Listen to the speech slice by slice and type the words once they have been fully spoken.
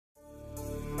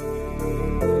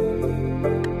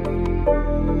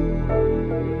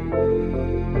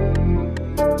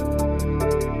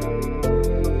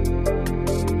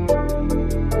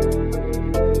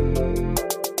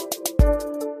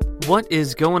What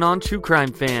is going on, true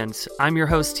crime fans? I'm your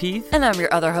host, Heath. And I'm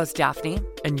your other host, Daphne.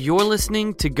 And you're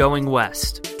listening to Going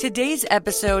West. Today's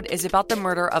episode is about the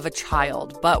murder of a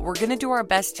child, but we're going to do our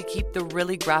best to keep the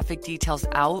really graphic details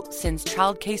out since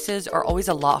child cases are always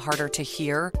a lot harder to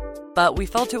hear. But we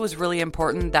felt it was really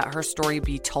important that her story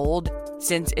be told,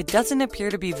 since it doesn't appear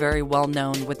to be very well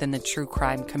known within the true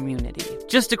crime community.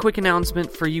 Just a quick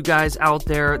announcement for you guys out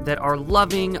there that are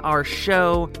loving our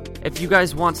show. If you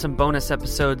guys want some bonus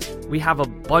episodes, we have a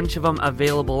bunch of them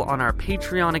available on our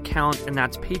Patreon account, and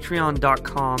that's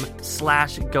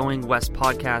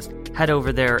patreon.com/goingwestpodcast. Head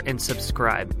over there and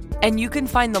subscribe. And you can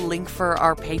find the link for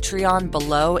our Patreon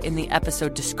below in the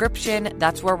episode description.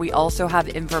 That's where we also have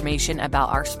information about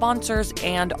our sponsors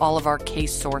and all of our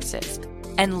case sources.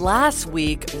 And last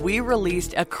week, we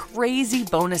released a crazy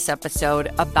bonus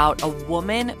episode about a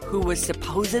woman who was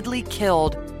supposedly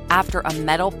killed after a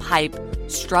metal pipe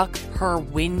struck her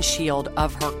windshield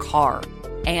of her car.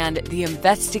 And the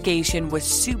investigation was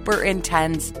super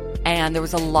intense, and there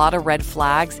was a lot of red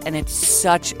flags, and it's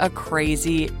such a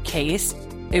crazy case.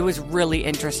 It was really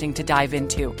interesting to dive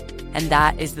into, and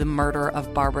that is the murder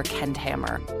of Barbara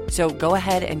Kendhammer. So go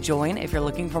ahead and join if you're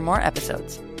looking for more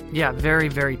episodes. Yeah, very,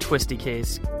 very twisty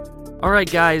case. All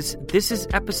right, guys, this is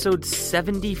episode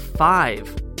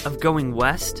 75 of Going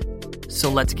West, so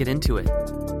let's get into it.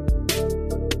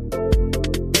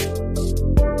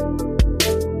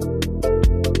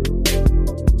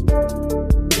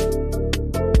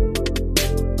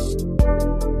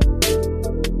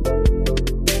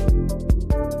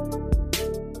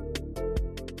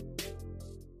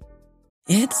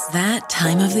 It's that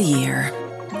time of the year.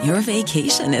 Your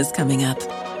vacation is coming up.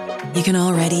 You can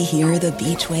already hear the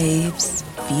beach waves,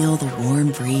 feel the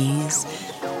warm breeze,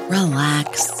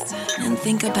 relax, and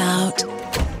think about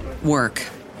work.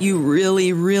 You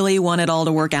really, really want it all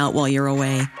to work out while you're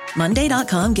away.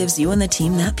 Monday.com gives you and the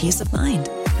team that peace of mind.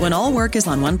 When all work is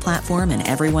on one platform and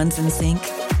everyone's in sync,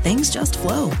 things just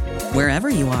flow. Wherever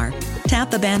you are, tap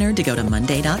the banner to go to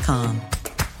Monday.com.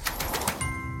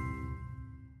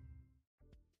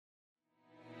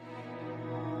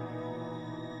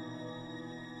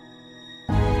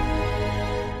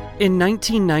 In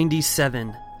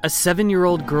 1997, a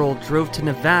 7-year-old girl drove to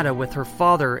Nevada with her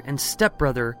father and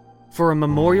stepbrother for a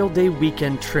Memorial Day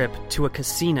weekend trip to a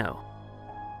casino.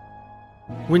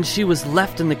 When she was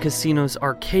left in the casino's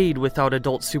arcade without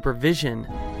adult supervision,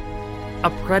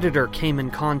 a predator came in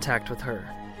contact with her.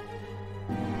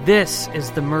 This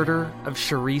is the murder of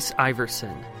Sherrice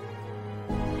Iverson.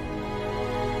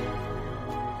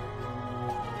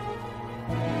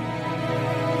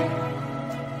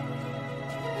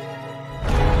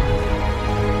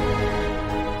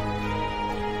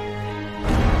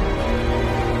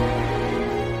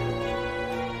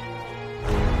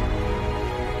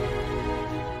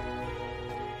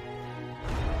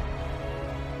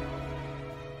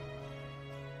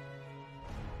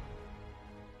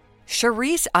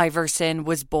 Sherrice Iverson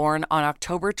was born on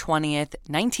October 20th,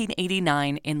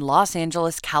 1989 in Los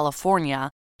Angeles,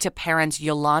 California, to parents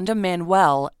Yolanda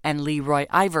Manuel and Leroy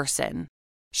Iverson.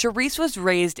 Sherrice was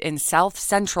raised in South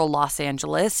Central Los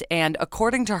Angeles and,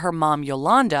 according to her mom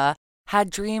Yolanda,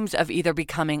 had dreams of either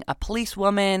becoming a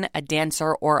policewoman, a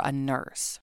dancer, or a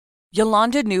nurse.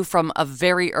 Yolanda knew from a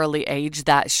very early age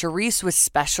that Sherrice was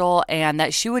special and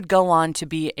that she would go on to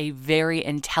be a very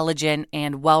intelligent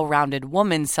and well-rounded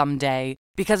woman someday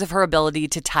because of her ability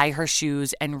to tie her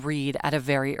shoes and read at a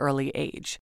very early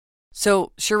age.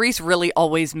 So Sherrice really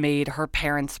always made her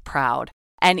parents proud,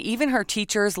 and even her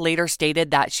teachers later stated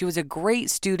that she was a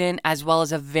great student as well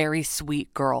as a very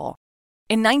sweet girl.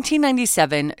 In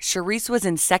 1997, Sherrice was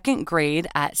in second grade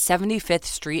at 75th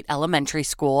Street Elementary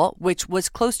School, which was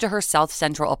close to her South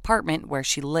Central apartment where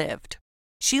she lived.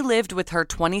 She lived with her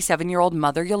 27-year-old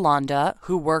mother, Yolanda,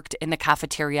 who worked in the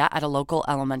cafeteria at a local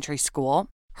elementary school,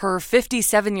 her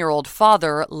 57-year-old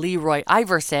father, Leroy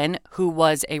Iverson, who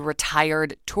was a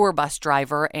retired tour bus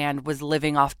driver and was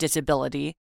living off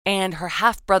disability, and her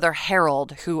half-brother,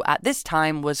 Harold, who at this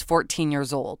time was 14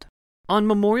 years old. On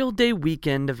Memorial Day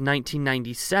weekend of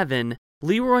 1997,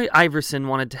 Leroy Iverson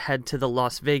wanted to head to the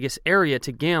Las Vegas area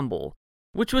to gamble,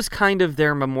 which was kind of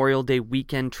their Memorial Day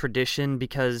weekend tradition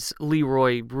because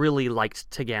Leroy really liked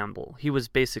to gamble. He was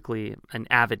basically an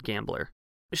avid gambler.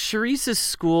 Sherrice's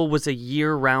school was a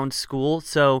year-round school,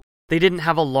 so they didn't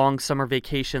have a long summer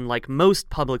vacation like most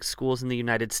public schools in the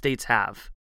United States have.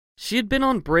 She had been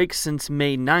on break since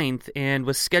May 9th and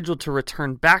was scheduled to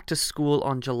return back to school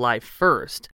on July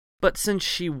 1st. But since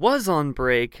she was on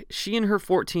break, she and her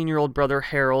 14-year-old brother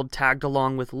Harold tagged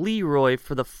along with Leroy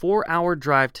for the 4-hour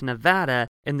drive to Nevada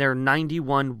in their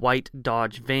 '91 white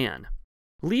Dodge van.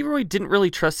 Leroy didn't really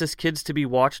trust his kids to be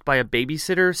watched by a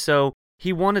babysitter, so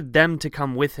he wanted them to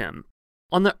come with him.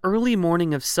 On the early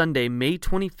morning of Sunday, May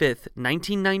 25th,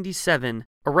 1997,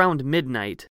 around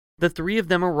midnight, the three of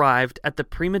them arrived at the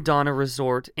Prima Donna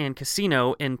Resort and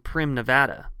Casino in Primm,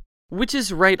 Nevada, which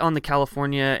is right on the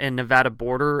California and Nevada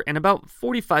border and about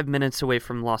 45 minutes away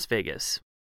from Las Vegas.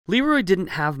 Leroy didn't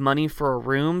have money for a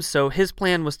room, so his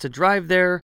plan was to drive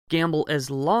there, gamble as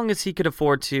long as he could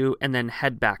afford to, and then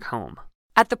head back home.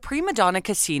 At the Prima Donna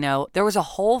Casino, there was a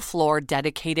whole floor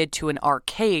dedicated to an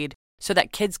arcade so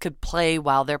that kids could play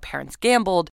while their parents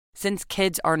gambled, since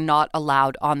kids are not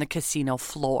allowed on the casino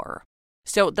floor.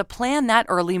 So the plan that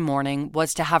early morning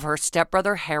was to have her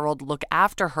stepbrother Harold look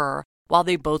after her while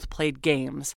they both played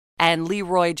games, and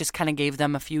Leroy just kind of gave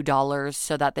them a few dollars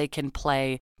so that they can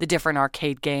play the different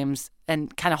arcade games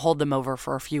and kind of hold them over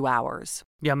for a few hours.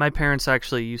 Yeah, my parents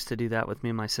actually used to do that with me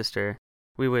and my sister.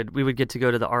 We would get to go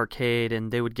to the arcade,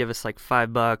 and they would give us like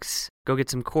 $5, go get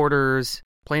some quarters,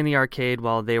 play in the arcade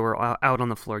while they were out on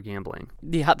the floor gambling.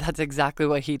 Yeah, that's exactly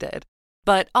what he did.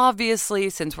 But obviously,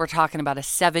 since we're talking about a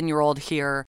 7-year-old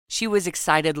here, she was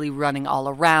excitedly running all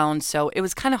around, so it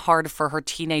was kind of hard for her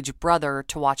teenage brother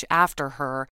to watch after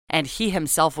her, and he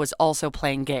himself was also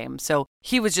playing games, so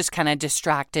he was just kind of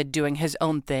distracted doing his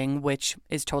own thing, which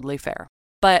is totally fair.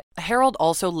 But Harold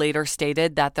also later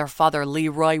stated that their father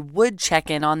Leroy would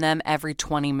check in on them every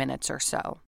 20 minutes or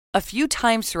so. A few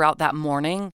times throughout that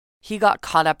morning, he got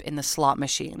caught up in the slot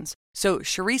machines, so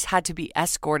Charisse had to be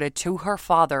escorted to her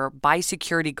father by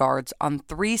security guards on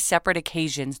 3 separate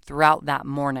occasions throughout that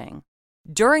morning.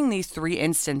 During these 3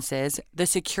 instances, the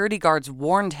security guards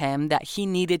warned him that he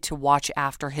needed to watch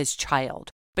after his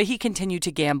child, but he continued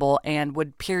to gamble and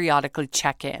would periodically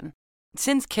check in.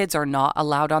 Since kids are not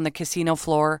allowed on the casino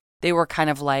floor, they were kind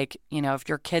of like, if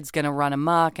your kid's going to run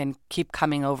amok and keep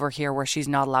coming over here where she's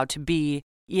not allowed to be,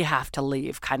 you have to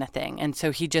leave kind of thing. And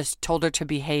so he just told her to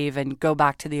behave and go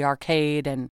back to the arcade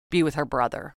and be with her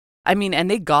brother.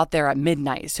 And they got there at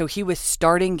midnight. So he was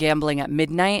starting gambling at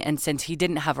midnight. And since he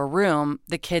didn't have a room,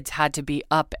 the kids had to be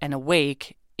up and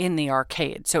awake in the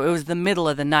arcade. So it was the middle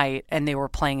of the night and they were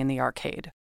playing in the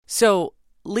arcade. So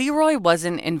Leroy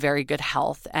wasn't in very good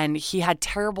health, and he had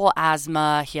terrible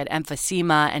asthma, he had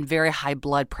emphysema, and very high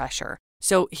blood pressure.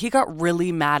 So he got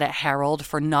really mad at Harold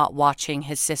for not watching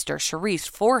his sister Charisse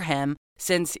for him,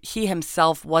 since he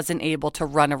himself wasn't able to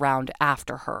run around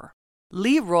after her.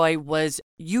 Leroy was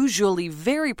usually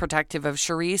very protective of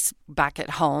Charisse back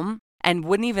at home and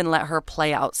wouldn't even let her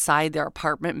play outside their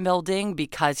apartment building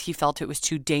because he felt it was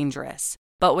too dangerous.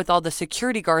 But with all the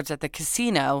security guards at the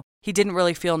casino, he didn't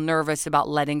really feel nervous about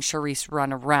letting Charisse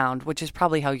run around, which is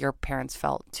probably how your parents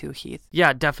felt too, Heath.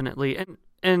 Yeah, definitely.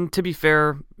 And to be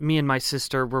fair, me and my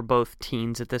sister were both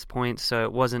teens at this point, so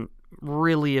it wasn't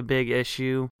really a big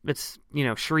issue. It's,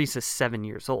 Charisse is 7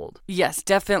 years old. Yes,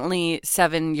 definitely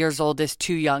 7 years old is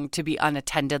too young to be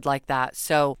unattended like that.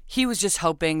 So he was just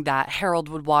hoping that Harold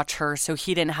would watch her so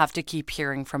he didn't have to keep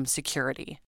hearing from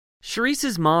security.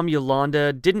 Charisse's mom,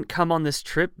 Yolanda, didn't come on this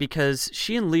trip because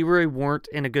she and Leroy weren't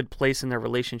in a good place in their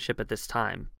relationship at this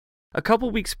time. A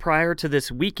couple weeks prior to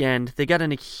this weekend, they got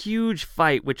in a huge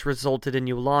fight which resulted in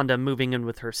Yolanda moving in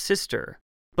with her sister.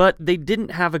 But they didn't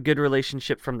have a good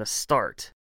relationship from the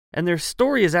start. And their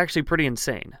story is actually pretty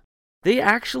insane. They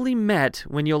actually met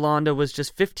when Yolanda was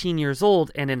just 15 years old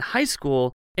and in high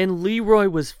school, and Leroy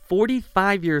was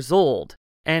 45 years old,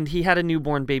 and he had a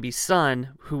newborn baby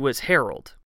son who was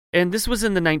Harold. And this was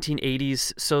in the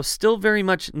 1980s, so still very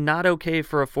much not okay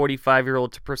for a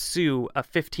 45-year-old to pursue a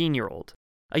 15-year-old.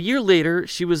 A year later,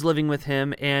 she was living with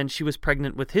him, and she was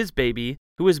pregnant with his baby,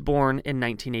 who was born in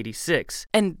 1986.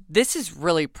 And this is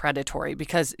really predatory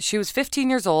because she was 15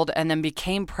 years old and then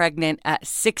became pregnant at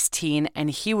 16, and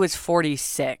he was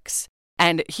 46.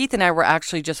 And Heath and I were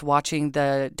actually just watching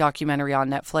the documentary on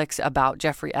Netflix about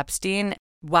Jeffrey Epstein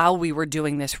while we were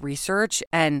doing this research,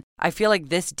 and I feel like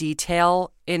this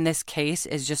detail in this case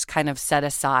is just kind of set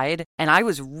aside, and I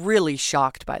was really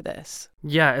shocked by this.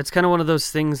 Yeah, it's kind of one of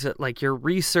those things that, like, you're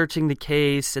researching the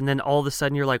case, and then all of a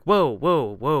sudden you're like, whoa,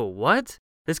 what?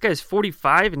 This guy's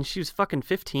 45 and she was fucking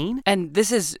 15? And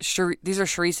these are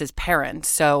Charisse's parents,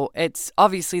 so it's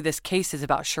obviously this case is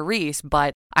about Charisse,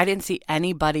 but I didn't see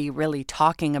anybody really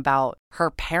talking about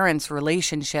her parents'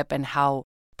 relationship and how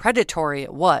predatory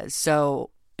it was, so,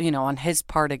 on his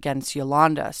part against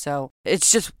Yolanda. So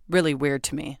it's just really weird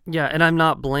to me. Yeah, and I'm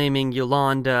not blaming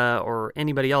Yolanda or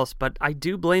anybody else, but I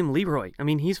do blame Leroy. I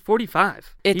mean, he's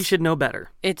 45. He should know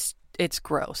better. It's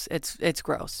gross. It's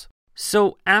gross.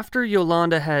 So after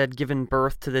Yolanda had given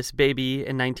birth to this baby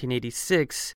in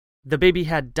 1986, the baby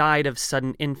had died of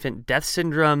sudden infant death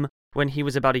syndrome, when he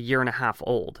was about a year and a half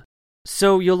old.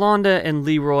 So Yolanda and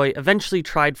Leroy eventually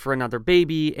tried for another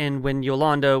baby, and when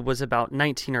Yolanda was about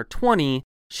 19 or 20,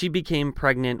 she became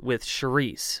pregnant with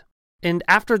Charisse. And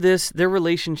after this, their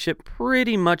relationship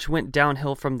pretty much went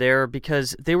downhill from there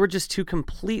because they were just two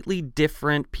completely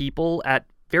different people at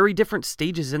very different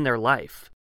stages in their life.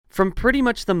 From pretty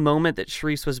much the moment that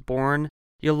Charisse was born,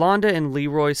 Yolanda and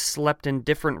Leroy slept in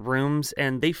different rooms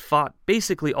and they fought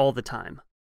basically all the time.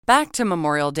 Back to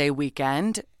Memorial Day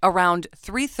weekend, around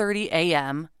 3:30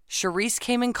 a.m., Charisse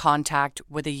came in contact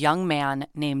with a young man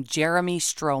named Jeremy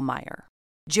Strohmeyer.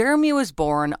 Jeremy was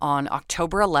born on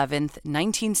October 11th,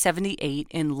 1978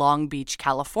 in Long Beach,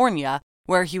 California,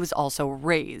 where he was also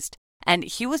raised. And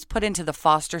he was put into the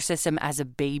foster system as a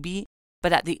baby,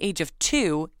 but at the age of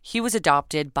 2, he was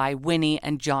adopted by Winnie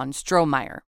and John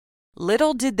Strohmeyer.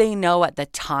 Little did they know at the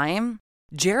time,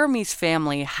 Jeremy's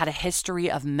family had a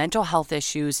history of mental health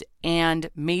issues and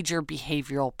major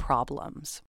behavioral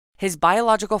problems. His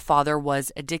biological father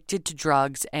was addicted to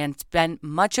drugs and spent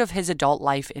much of his adult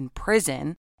life in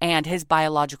prison, and his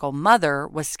biological mother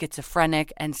was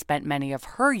schizophrenic and spent many of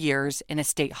her years in a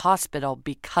state hospital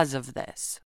because of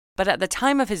this. But at the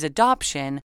time of his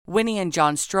adoption, Winnie and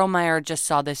John Strohmeyer just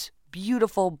saw this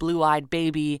beautiful blue-eyed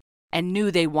baby and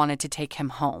knew they wanted to take him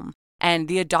home. And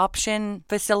the adoption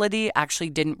facility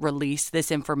actually didn't release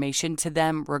this information to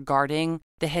them regarding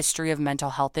the history of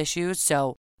mental health issues,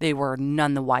 so they were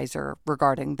none the wiser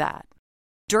regarding that.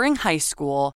 During high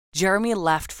school, Jeremy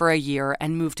left for a year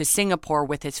and moved to Singapore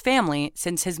with his family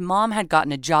since his mom had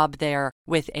gotten a job there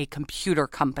with a computer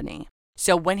company.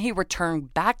 So when he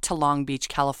returned back to Long Beach,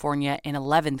 California in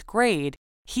 11th grade,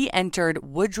 he entered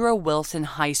Woodrow Wilson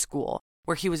High School,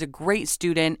 where he was a great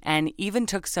student and even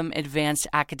took some advanced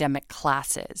academic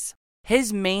classes.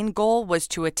 His main goal was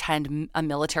to attend a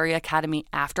military academy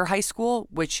after high school,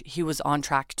 which he was on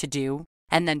track to do,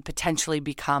 and then potentially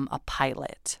become a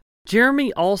pilot.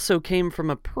 Jeremy also came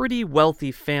from a pretty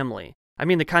wealthy family. I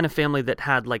mean, the kind of family that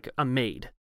had, like, a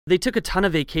maid. They took a ton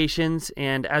of vacations,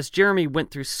 and as Jeremy went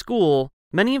through school,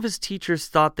 many of his teachers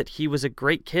thought that he was a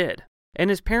great kid, and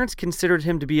his parents considered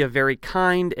him to be a very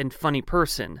kind and funny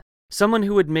person, someone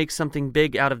who would make something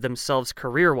big out of themselves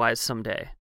career-wise someday.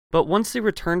 But once they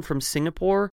returned from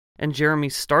Singapore and Jeremy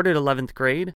started 11th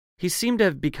grade, he seemed to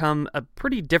have become a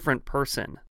pretty different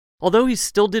person. Although he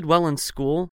still did well in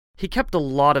school, he kept a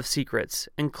lot of secrets,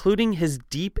 including his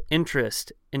deep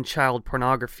interest in child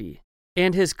pornography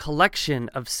and his collection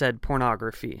of said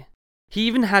pornography. He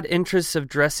even had interests of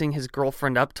dressing his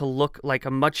girlfriend up to look like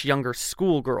a much younger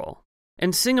schoolgirl.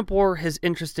 In Singapore, his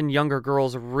interest in younger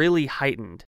girls really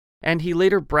heightened, and he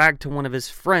later bragged to one of his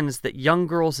friends that young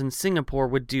girls in Singapore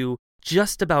would do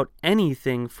just about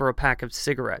anything for a pack of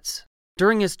cigarettes.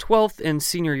 During his 12th and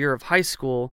senior year of high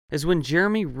school is when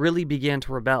Jeremy really began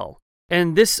to rebel,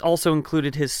 and this also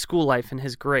included his school life and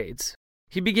his grades.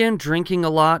 He began drinking a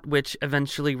lot, which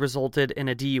eventually resulted in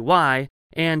a DUI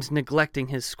and neglecting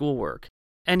his schoolwork,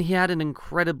 and he had an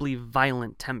incredibly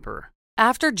violent temper.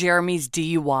 After Jeremy's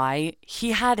DUI,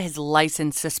 he had his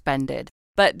license suspended,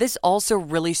 but this also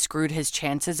really screwed his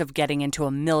chances of getting into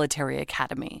a military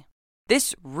academy.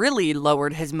 This really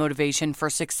lowered his motivation for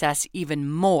success even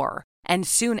more, and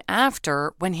soon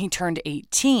after, when he turned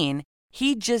 18,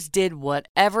 he just did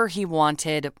whatever he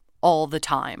wanted all the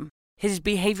time. His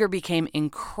behavior became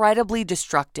incredibly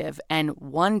destructive, and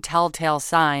one telltale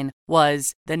sign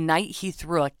was the night he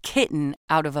threw a kitten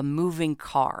out of a moving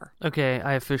car. Okay,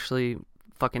 I officially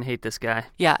fucking hate this guy.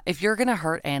 Yeah, if you're gonna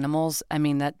hurt animals, I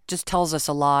mean, that just tells us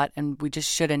a lot, and we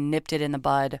just should have nipped it in the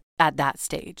bud at that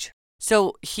stage.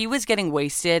 So he was getting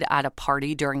wasted at a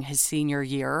party during his senior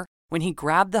year when he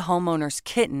grabbed the homeowner's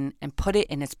kitten and put it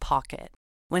in his pocket.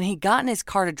 When he got in his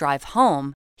car to drive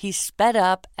home, he sped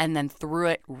up and then threw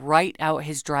it right out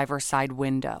his driver's side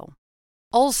window.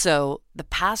 Also, the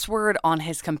password on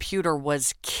his computer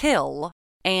was kill,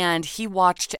 and he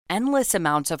watched endless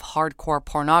amounts of hardcore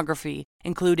pornography,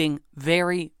 including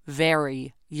very,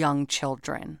 very young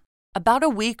children. About a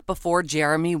week before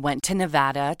Jeremy went to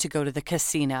Nevada to go to the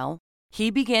casino,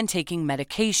 he began taking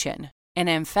medication, an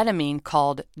amphetamine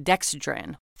called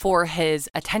Dexedrine, for his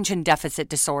attention deficit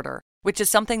disorder, which is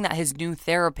something that his new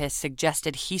therapist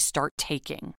suggested he start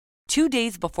taking. 2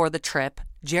 days before the trip,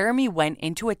 Jeremy went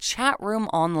into a chat room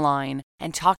online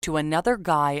and talked to another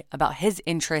guy about his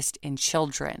interest in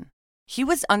children. He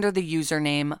was under the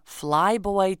username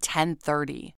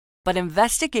Flyboy1030, but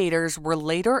investigators were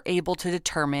later able to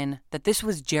determine that this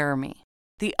was Jeremy.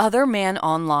 The other man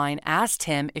online asked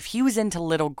him if he was into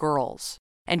little girls,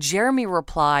 and Jeremy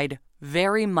replied,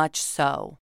 "Very much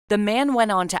so." The man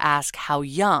went on to ask how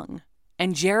young,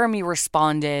 and Jeremy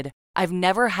responded, I've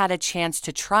never had a chance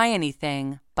to try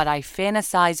anything, but I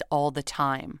fantasize all the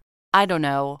time. I don't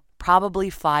know, probably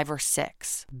 5 or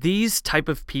 6. These type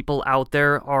of people out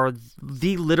there are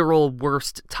the literal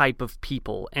worst type of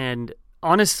people, and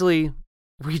honestly,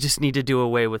 we just need to do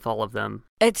away with all of them.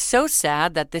 It's so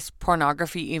sad that this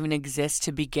pornography even exists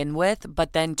to begin with,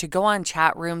 but then to go on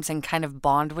chat rooms and kind of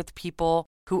bond with people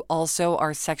who also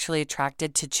are sexually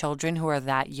attracted to children who are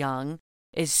that young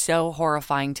is so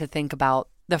horrifying to think about.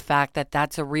 The fact that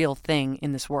that's a real thing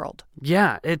in this world.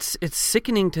 Yeah, it's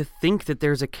sickening to think that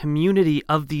there's a community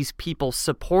of these people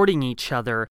supporting each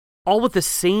other, all with the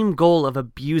same goal of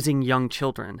abusing young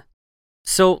children.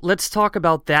 So let's talk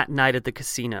about that night at the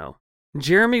casino.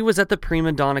 Jeremy was at the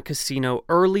Prima Donna Casino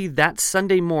early that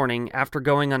Sunday morning after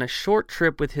going on a short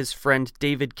trip with his friend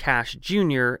David Cash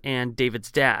Jr. and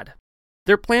David's dad.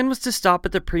 Their plan was to stop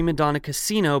at the Prima Donna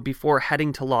Casino before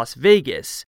heading to Las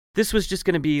Vegas. This was just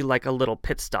going to be like a little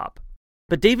pit stop.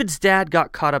 But David's dad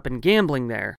got caught up in gambling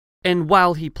there, and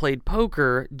while he played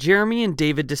poker, Jeremy and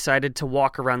David decided to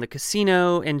walk around the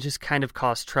casino and just kind of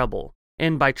cause trouble.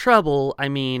 And by trouble, I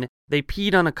mean they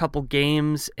peed on a couple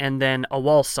games and then a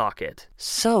wall socket.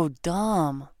 So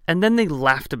dumb. And then they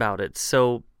laughed about it,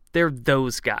 so they're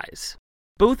those guys.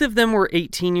 Both of them were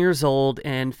 18 years old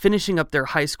and finishing up their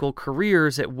high school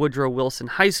careers at Woodrow Wilson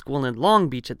High School in Long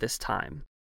Beach at this time.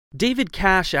 David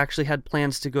Cash actually had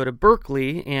plans to go to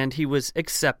Berkeley, and he was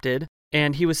accepted,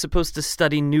 and he was supposed to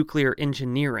study nuclear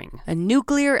engineering. A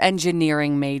nuclear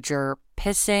engineering major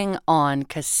pissing on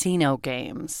casino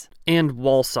games. And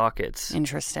wall sockets.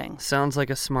 Interesting. Sounds like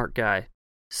a smart guy.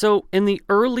 So, in the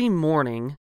early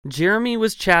morning, Jeremy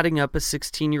was chatting up a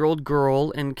 16-year-old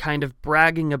girl and kind of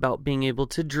bragging about being able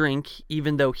to drink,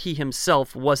 even though he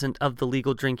himself wasn't of the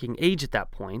legal drinking age at that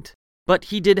point. But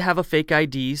he did have a fake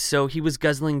ID, so he was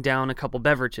guzzling down a couple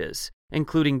beverages,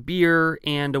 including beer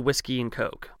and a whiskey and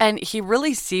Coke. And he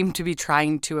really seemed to be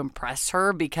trying to impress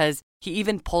her because he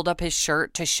even pulled up his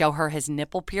shirt to show her his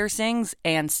nipple piercings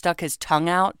and stuck his tongue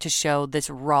out to show this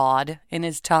rod in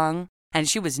his tongue. And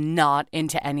she was not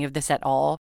into any of this at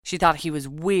all. She thought he was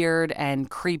weird and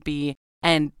creepy.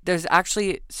 And there's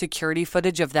actually security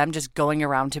footage of them just going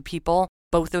around to people,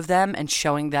 both of them, and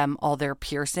showing them all their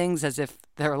piercings as if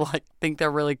they're like, think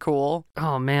they're really cool.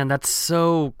 Oh man, that's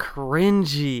so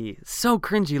cringy. So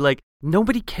cringy. Like,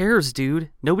 nobody cares, dude.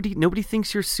 Nobody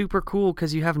thinks you're super cool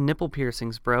because you have nipple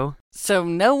piercings, bro. So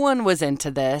no one was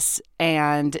into this,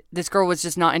 and this girl was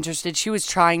just not interested. She was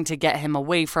trying to get him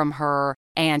away from her,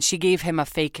 and she gave him a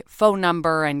fake phone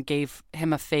number and gave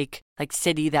him a fake, like,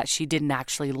 city that she didn't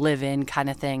actually live in kind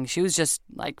of thing. She was just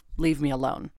like, leave me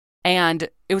alone. And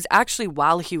it was actually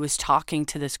while he was talking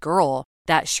to this girl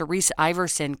that Sharice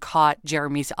Iverson caught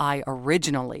Jeremy's eye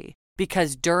originally,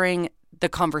 because during the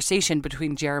conversation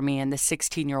between Jeremy and the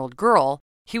 16-year-old girl,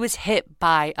 he was hit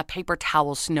by a paper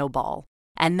towel snowball.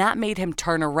 And that made him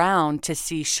turn around to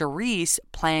see Sharice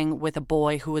playing with a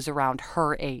boy who was around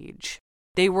her age.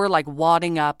 They were like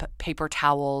wadding up paper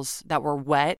towels that were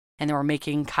wet, and they were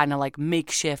making kind of like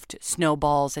makeshift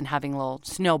snowballs and having little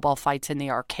snowball fights in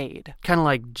the arcade. Kind of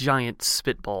like giant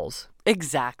spitballs.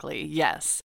 Exactly,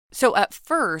 yes. So at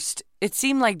first, it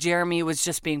seemed like Jeremy was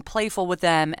just being playful with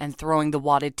them and throwing the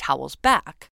wadded towels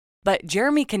back. But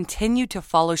Jeremy continued to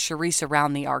follow Sharice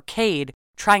around the arcade,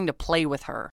 trying to play with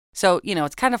her. So,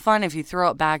 it's kind of fun if you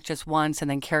throw it back just once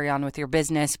and then carry on with your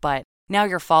business, but now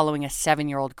you're following a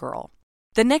 7-year-old girl.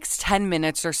 The next 10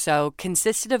 minutes or so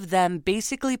consisted of them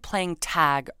basically playing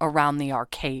tag around the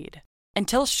arcade,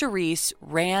 until Sharice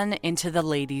ran into the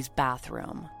ladies'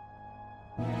 bathroom.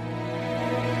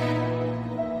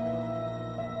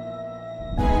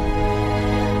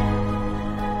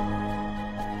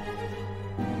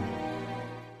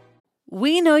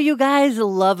 We know you guys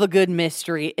love a good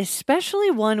mystery,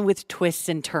 especially one with twists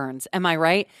and turns. Am I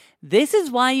right? This is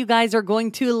why you guys are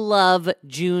going to love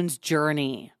June's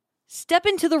Journey. Step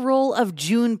into the role of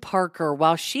June Parker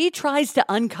while she tries to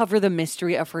uncover the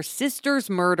mystery of her sister's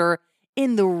murder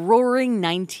in the roaring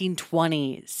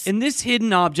 1920s. In this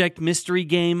hidden object mystery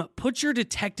game, put your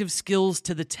detective skills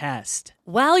to the test.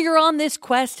 While you're on this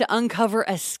quest to uncover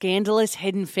a scandalous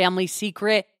hidden family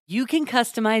secret, you can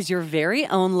customize your very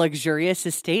own luxurious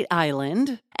estate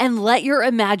island and let your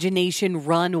imagination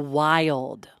run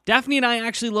wild. Daphne and I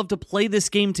actually love to play this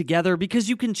game together because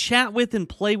you can chat with and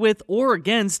play with or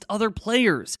against other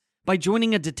players by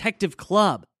joining a detective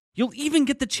club. You'll even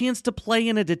get the chance to play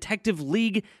in a detective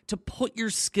league to put your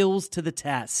skills to the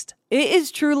test. It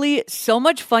is truly so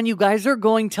much fun. You guys are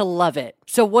going to love it.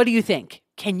 So what do you think?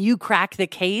 Can you crack the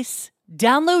case?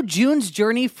 Download June's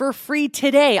Journey for free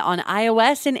today on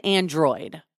iOS and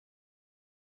Android.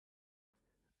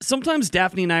 Sometimes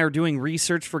Daphne and I are doing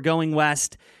research for Going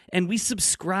West, and we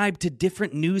subscribe to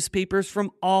different newspapers from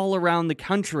all around the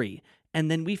country, and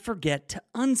then we forget to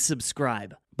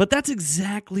unsubscribe. But that's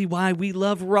exactly why we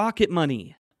love Rocket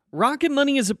Money. Rocket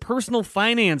Money is a personal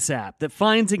finance app that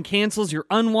finds and cancels your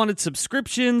unwanted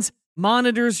subscriptions,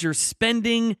 monitors your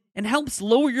spending, and helps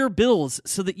lower your bills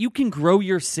so that you can grow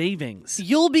your savings.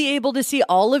 You'll be able to see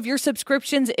all of your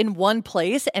subscriptions in one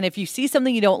place, and if you see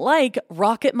something you don't like,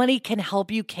 Rocket Money can help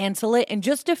you cancel it in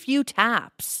just a few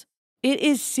taps. It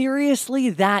is seriously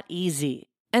that easy.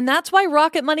 And that's why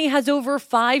Rocket Money has over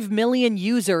 5 million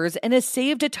users and has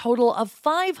saved a total of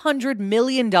 $500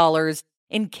 million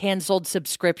in canceled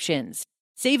subscriptions,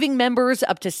 saving members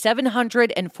up to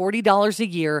 $740 a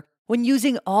year when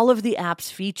using all of the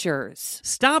app's features.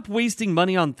 Stop wasting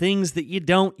money on things that you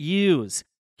don't use.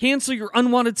 Cancel your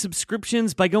unwanted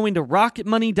subscriptions by going to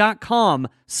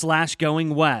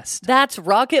rocketmoney.com/goingwest. That's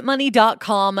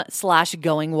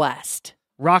rocketmoney.com/goingwest.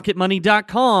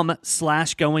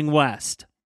 rocketmoney.com/goingwest.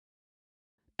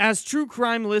 As true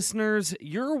crime listeners,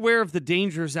 you're aware of the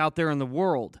dangers out there in the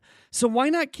world, so why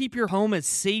not keep your home as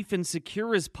safe and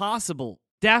secure as possible?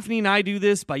 Daphne and I do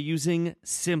this by using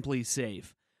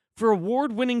SimpliSafe. For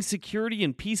award-winning security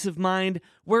and peace of mind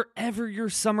wherever your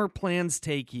summer plans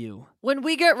take you. When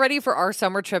we get ready for our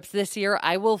summer trips this year,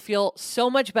 I will feel so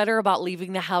much better about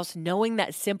leaving the house knowing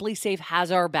that SimpliSafe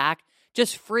has our back,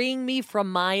 just freeing me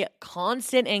from my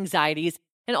constant anxieties.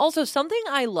 And also, something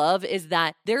I love is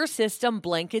that their system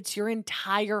blankets your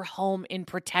entire home in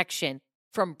protection,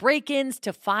 from break-ins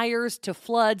to fires to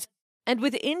floods. And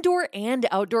with indoor and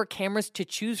outdoor cameras to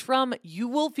choose from, you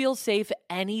will feel safe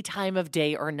any time of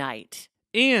day or night.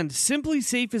 And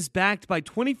SimpliSafe is backed by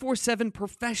 24/7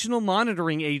 professional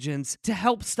monitoring agents to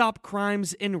help stop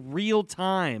crimes in real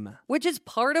time. Which is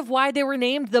part of why they were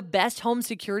named the best home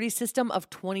security system of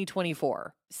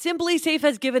 2024. SimpliSafe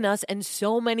has given us and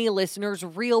so many listeners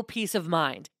real peace of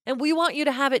mind, and we want you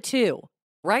to have it too.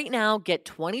 Right now, get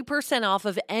 20% off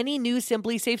of any new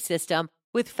SimpliSafe system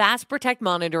with Fast Protect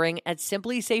monitoring at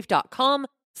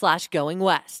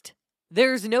simplisafe.com/goingwest.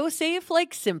 There's no safe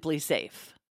like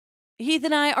SimpliSafe. Heath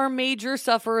and I are major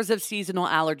sufferers of seasonal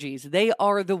allergies. They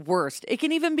are the worst. It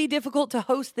can even be difficult to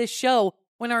host this show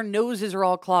when our noses are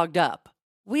all clogged up.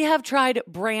 We have tried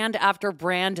brand after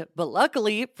brand, but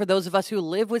luckily, for those of us who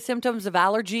live with symptoms of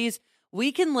allergies,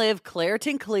 we can live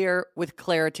Claritin Clear with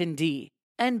Claritin D.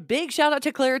 And big shout out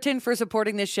to Claritin for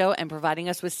supporting this show and providing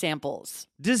us with samples.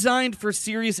 Designed for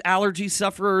serious allergy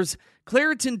sufferers,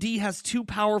 Claritin D has 2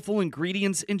 powerful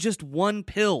ingredients in just one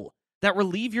pill that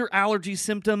relieve your allergy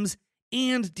symptoms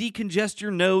and decongest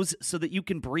your nose so that you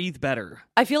can breathe better.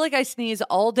 I feel like I sneeze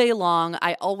all day long.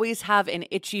 I always have an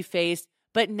itchy face,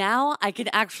 but now I can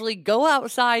actually go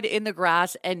outside in the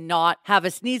grass and not have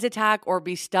a sneeze attack or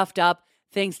be stuffed up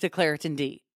thanks to Claritin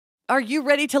D. Are you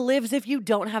ready to live as if you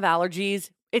don't have allergies?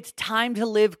 It's time to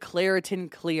live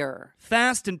Claritin Clear.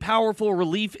 Fast and powerful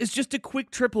relief is just a quick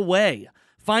trip away.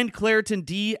 Find Claritin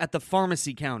D at the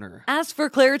pharmacy counter. Ask for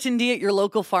Claritin D at your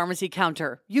local pharmacy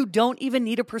counter. You don't even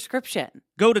need a prescription.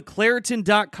 Go to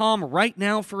Claritin.com right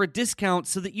now for a discount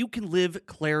so that you can live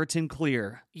Claritin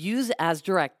Clear. Use as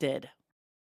directed.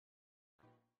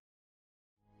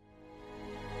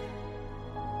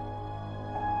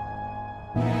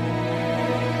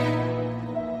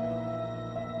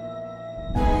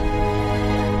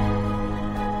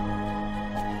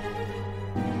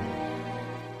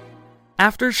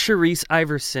 After Charisse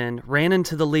Iverson ran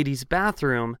into the ladies'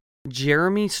 bathroom,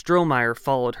 Jeremy Strohmeyer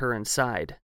followed her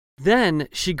inside. Then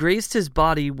she grazed his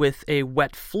body with a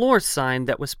wet floor sign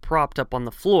that was propped up on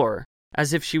the floor,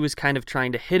 as if she was kind of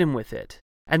trying to hit him with it,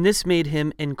 and this made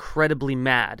him incredibly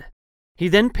mad. He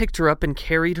then picked her up and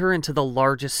carried her into the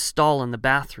largest stall in the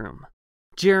bathroom.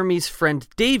 Jeremy's friend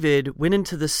David went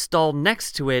into the stall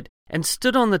next to it and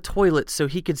stood on the toilet so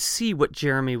he could see what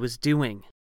Jeremy was doing.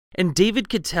 And David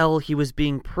could tell he was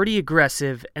being pretty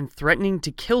aggressive and threatening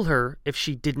to kill her if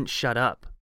she didn't shut up.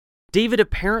 David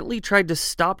apparently tried to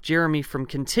stop Jeremy from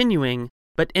continuing,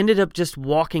 but ended up just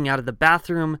walking out of the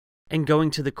bathroom and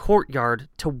going to the courtyard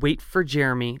to wait for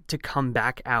Jeremy to come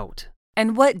back out.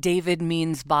 And what David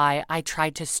means by "I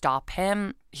tried to stop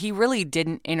him," he really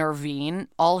didn't intervene.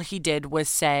 All he did was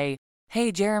say,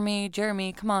 "Hey, Jeremy,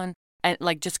 come on." And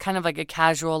just kind of like a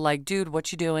casual, "Dude,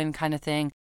 what you doing?" kind of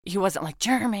thing. He wasn't like,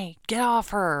 "Jeremy, get off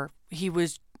her." It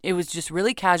was just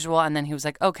really casual, and then he was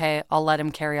like, "Okay, I'll let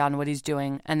him carry on what he's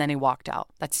doing," and then he walked out.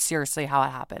 That's seriously how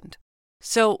it happened.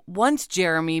 So once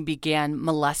Jeremy began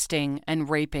molesting and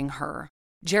raping her,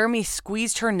 Jeremy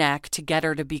squeezed her neck to get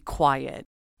her to be quiet.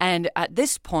 And at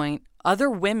this point,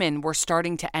 other women were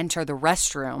starting to enter the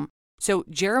restroom, So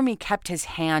Jeremy kept his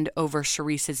hand over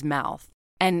Charisse's mouth.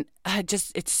 And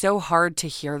it's so hard to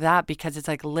hear that because it's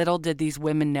like little did these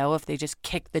women know if they just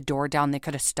kicked the door down, they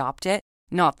could have stopped it.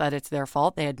 Not that it's their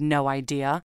fault. They had no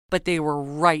idea. But they were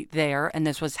right there, and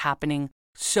this was happening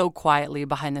so quietly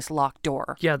behind this locked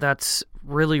door. Yeah, that's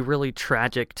really, really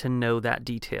tragic to know that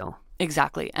detail.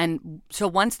 Exactly. And so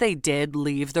once they did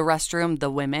leave the restroom, the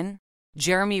women,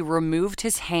 Jeremy removed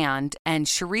his hand, and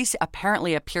Charisse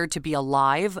apparently appeared to be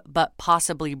alive, but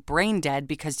possibly brain dead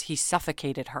because he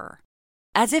suffocated her.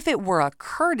 As if it were a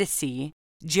courtesy,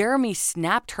 Jeremy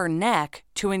snapped her neck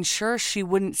to ensure she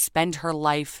wouldn't spend her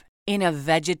life in a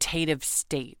vegetative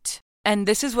state. And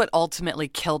this is what ultimately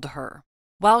killed her.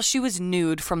 While she was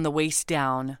nude from the waist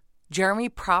down, Jeremy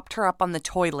propped her up on the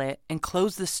toilet and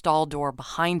closed the stall door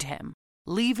behind him,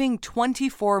 leaving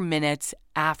 24 minutes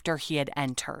after he had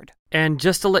entered. And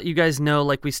just to let you guys know,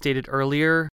 like we stated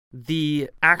earlier, the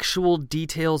actual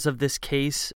details of this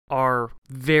case are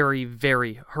very,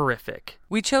 very horrific.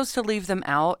 We chose to leave them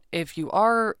out. If you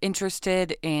are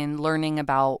interested in learning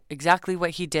about exactly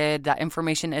what he did, that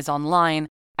information is online.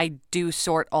 I do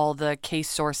sort all the case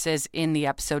sources in the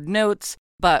episode notes,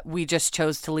 but we just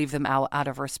chose to leave them out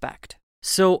of respect.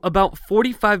 So about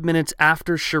 45 minutes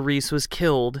after Charisse was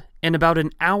killed, and about an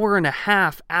hour and a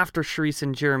half after Charisse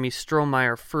and Jeremy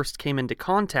Strohmeyer first came into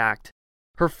contact,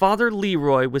 her father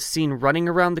Leroy was seen running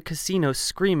around the casino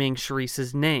screaming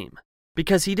Charisse's name,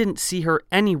 because he didn't see her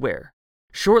anywhere.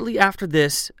 Shortly after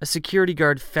this, a security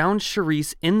guard found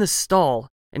Charisse in the stall,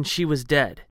 and she was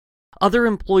dead. Other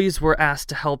employees were asked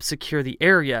to help secure the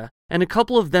area, and a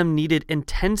couple of them needed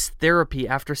intense therapy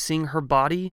after seeing her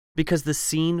body because the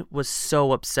scene was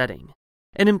so upsetting.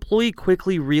 An employee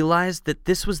quickly realized that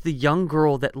this was the young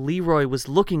girl that Leroy was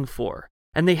looking for,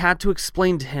 and they had to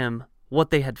explain to him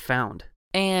what they had found.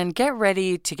 And get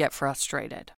ready to get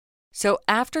frustrated. So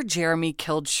after Jeremy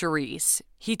killed Charisse,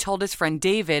 he told his friend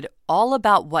David all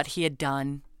about what he had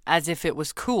done, as if it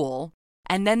was cool,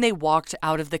 and then they walked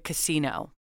out of the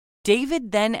casino.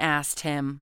 David then asked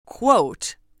him,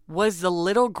 quote, "Was the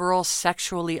little girl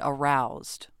sexually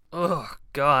aroused?" Oh,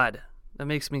 God. That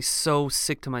makes me so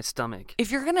sick to my stomach.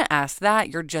 If you're going to ask that,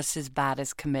 you're just as bad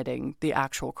as committing the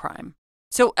actual crime.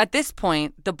 So at this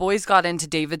point, the boys got into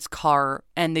David's car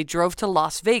and they drove to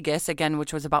Las Vegas, again,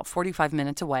 which was about 45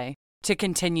 minutes away, to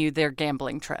continue their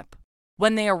gambling trip.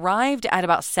 When they arrived at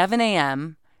about 7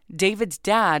 a.m., David's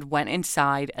dad went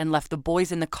inside and left the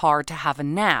boys in the car to have a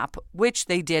nap, which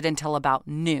they did until about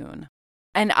noon.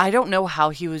 And I don't know how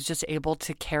he was just able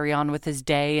to carry on with his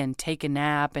day and take a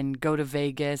nap and go to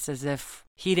Vegas as if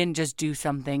he didn't just do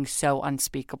something so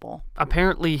unspeakable.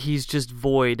 Apparently, he's just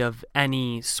void of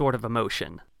any sort of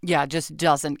emotion. Yeah, just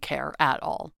doesn't care at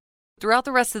all. Throughout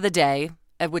the rest of the day,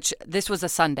 which this was a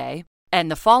Sunday,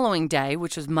 and the following day,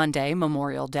 which was Monday,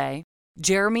 Memorial Day,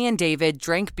 Jeremy and David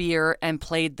drank beer and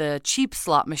played the cheap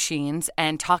slot machines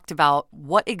and talked about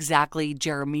what exactly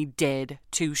Jeremy did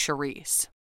to Charisse.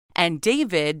 And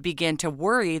David began to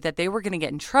worry that they were going to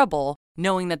get in trouble,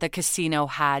 knowing that the casino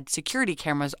had security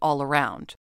cameras all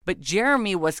around. But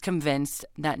Jeremy was convinced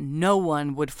that no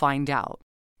one would find out.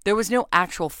 There was no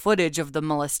actual footage of the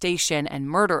molestation and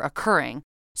murder occurring,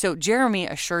 so Jeremy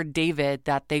assured David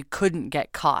that they couldn't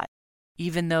get caught.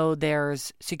 Even though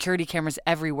there's security cameras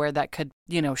everywhere that could,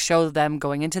 show them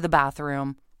going into the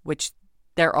bathroom, which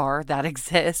there are, that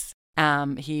exists.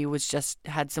 He was just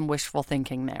had some wishful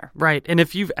thinking there. Right, and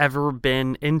if you've ever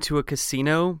been into a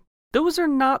casino, those are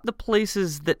not the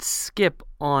places that skip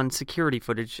on security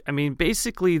footage. I mean,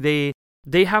 basically, they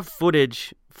have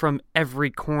footage from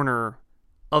every corner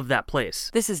of that place.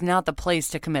 This is not the place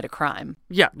to commit a crime.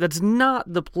 Yeah, that's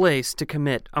not the place to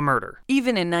commit a murder.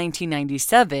 Even in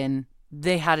 1997,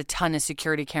 they had a ton of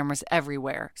security cameras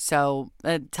everywhere, so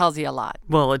it tells you a lot.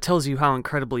 Well, it tells you how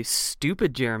incredibly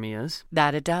stupid Jeremy is.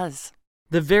 That it does.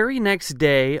 The very next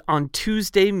day, on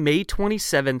Tuesday, May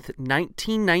 27th,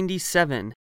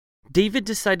 1997, David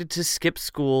decided to skip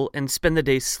school and spend the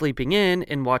day sleeping in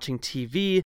and watching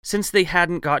TV since they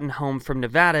hadn't gotten home from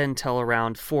Nevada until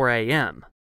around 4 a.m.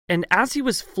 And as he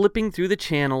was flipping through the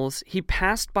channels, he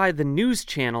passed by the news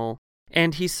channel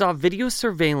and he saw video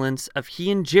surveillance of he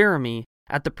and Jeremy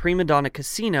at the Prima Donna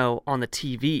Casino on the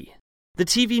TV. The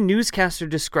TV newscaster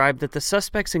described that the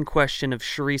suspects in question of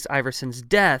Charisse Iverson's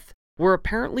death were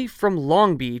apparently from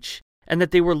Long Beach and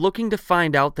that they were looking to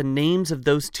find out the names of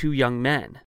those two young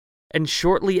men. And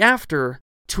shortly after,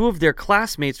 two of their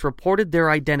classmates reported their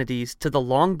identities to the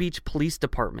Long Beach Police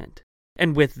Department.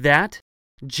 And with that,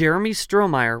 Jeremy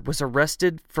Strohmeyer was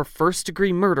arrested for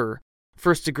first-degree murder,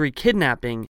 first-degree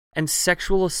kidnapping, and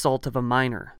sexual assault of a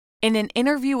minor. In an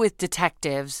interview with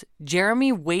detectives,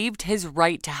 Jeremy waived his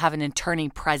right to have an attorney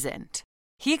present.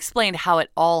 He explained how it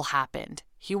all happened.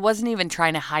 He wasn't even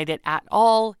trying to hide it at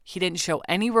all. He didn't show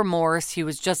any remorse. He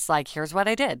was just like, here's what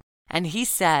I did. And he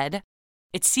said,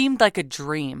 "It seemed like a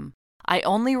dream. I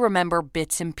only remember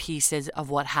bits and pieces of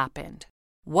what happened.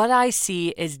 What I see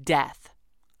is death.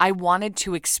 I wanted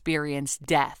to experience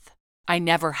death. I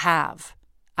never have.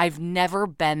 I've never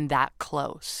been that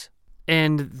close."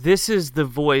 And this is the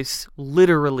voice,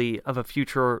 literally, of a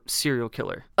future serial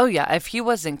killer. Oh yeah, if he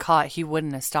wasn't caught, he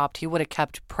wouldn't have stopped. He would have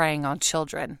kept preying on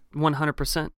children.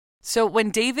 100%. So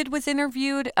when David was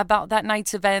interviewed about that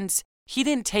night's events, he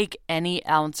didn't take any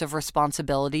ounce of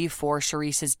responsibility for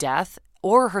Charisse's death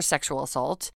or her sexual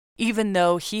assault, even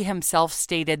though he himself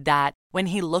stated that when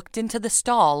he looked into the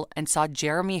stall and saw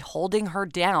Jeremy holding her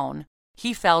down,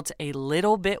 he felt a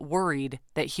little bit worried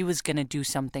that he was going to do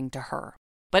something to her.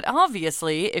 But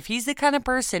obviously, if he's the kind of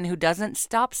person who doesn't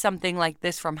stop something like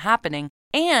this from happening,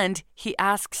 and he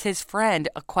asks his friend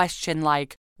a question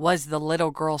like, was the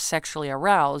little girl sexually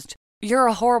aroused? You're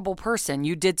a horrible person.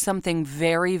 You did something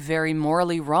very, very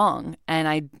morally wrong.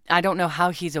 And I don't know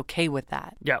how he's okay with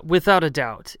that. Yeah, without a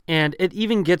doubt. And it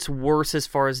even gets worse as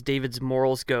far as David's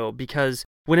morals go, because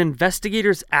when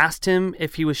investigators asked him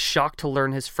if he was shocked to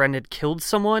learn his friend had killed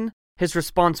someone, his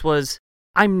response was,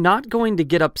 "I'm not going to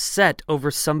get upset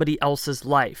over somebody else's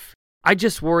life. I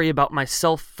just worry about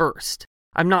myself first.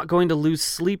 I'm not going to lose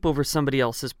sleep over somebody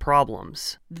else's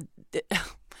problems."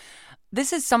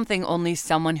 This is something only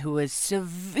someone who is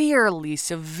severely,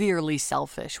 severely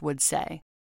selfish would say.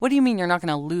 What do you mean you're not going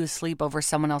to lose sleep over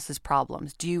someone else's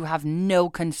problems? Do you have no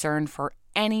concern for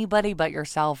anybody but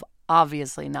yourself?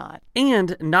 Obviously not.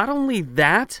 And not only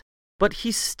that, but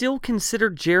he still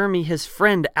considered Jeremy his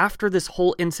friend after this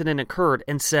whole incident occurred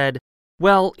and said,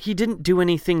 "Well, he didn't do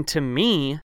anything to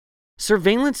me."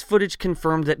 Surveillance footage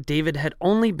confirmed that David had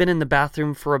only been in the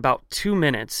bathroom for about 2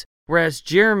 minutes, whereas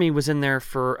Jeremy was in there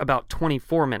for about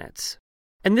 24 minutes.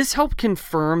 And this helped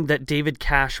confirm that David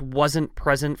Cash wasn't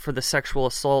present for the sexual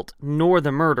assault nor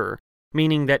the murder,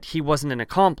 meaning that he wasn't an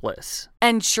accomplice.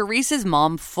 And Charisse's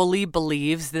mom fully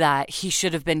believes that he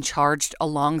should have been charged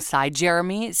alongside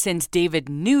Jeremy, since David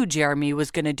knew Jeremy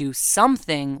was going to do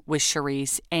something with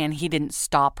Charisse and he didn't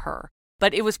stop her.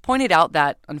 But it was pointed out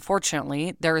that,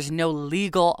 unfortunately, there is no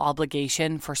legal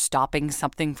obligation for stopping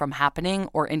something from happening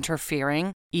or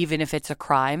interfering, even if it's a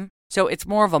crime. So it's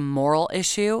more of a moral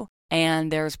issue,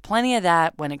 and there's plenty of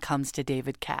that when it comes to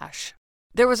David Cash.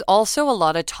 There was also a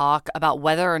lot of talk about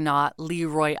whether or not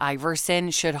Leroy Iverson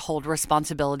should hold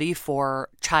responsibility for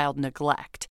child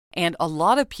neglect. And a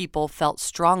lot of people felt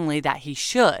strongly that he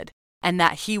should, and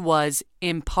that he was,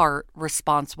 in part,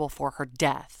 responsible for her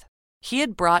death. He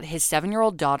had brought his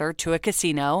 7-year-old daughter to a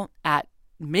casino at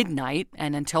midnight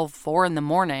and until 4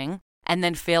 a.m, and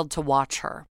then failed to watch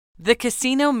her. The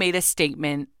casino made a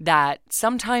statement that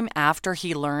sometime after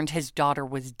he learned his daughter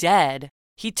was dead,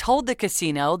 he told the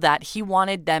casino that he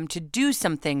wanted them to do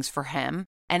some things for him,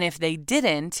 and if they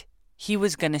didn't, he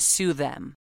was going to sue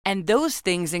them. And those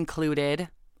things included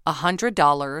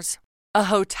 $100, a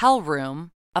hotel room,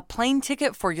 a plane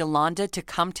ticket for Yolanda to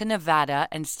come to Nevada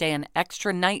and stay an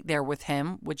extra night there with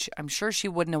him, which I'm sure she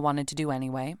wouldn't have wanted to do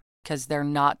anyway, because they're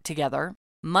not together,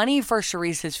 money for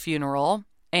Charisse's funeral,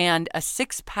 and a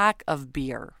 6-pack of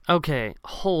beer. Okay,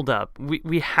 hold up.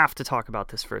 We have to talk about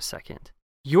this for a second.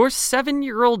 Your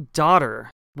 7-year-old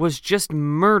daughter was just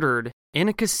murdered in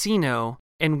a casino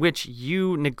in which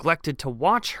you neglected to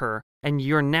watch her, and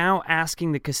you're now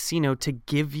asking the casino to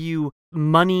give you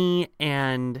money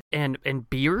and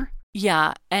beer?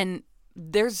 Yeah, and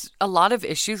there's a lot of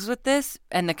issues with this,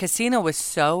 and the casino was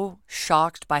so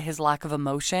shocked by his lack of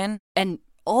emotion, and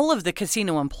all of the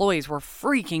casino employees were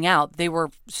freaking out. They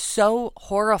were so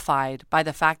horrified by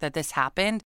the fact that this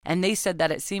happened, and they said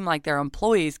that it seemed like their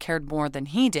employees cared more than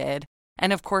he did.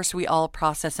 And of course, we all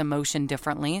process emotion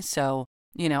differently, so,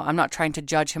 I'm not trying to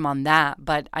judge him on that,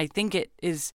 but I think it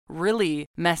is really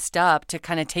messed up to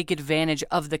kind of take advantage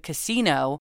of the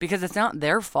casino, because it's not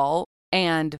their fault,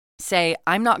 and say,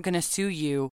 I'm not going to sue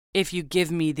you if you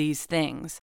give me these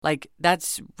things. Like,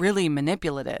 that's really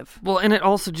manipulative. Well, and it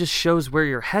also just shows where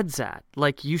your head's at.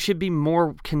 Like, you should be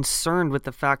more concerned with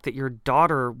the fact that your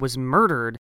daughter was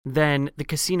murdered than the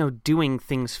casino doing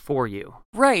things for you.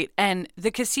 Right. And the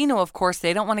casino, of course,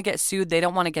 they don't want to get sued. They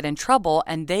don't want to get in trouble.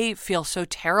 And they feel so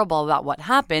terrible about what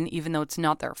happened, even though it's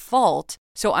not their fault.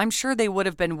 So I'm sure they would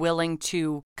have been willing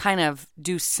to kind of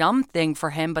do something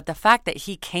for him. But the fact that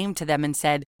he came to them and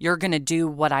said, you're going to do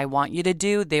what I want you to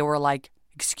do, they were like,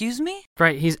 Excuse me?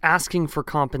 Right, he's asking for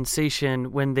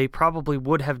compensation when they probably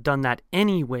would have done that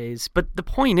anyways. But the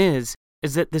point is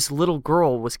that this little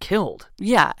girl was killed.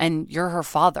 Yeah, and you're her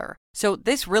father. So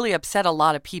this really upset a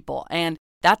lot of people, and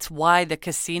that's why the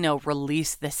casino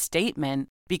released this statement,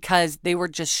 because they were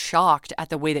just shocked at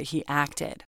the way that he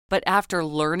acted. But after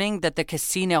learning that the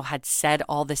casino had said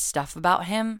all this stuff about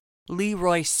him,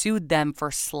 Leroy sued them for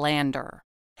slander.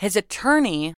 His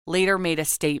attorney later made a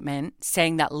statement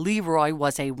saying that Leroy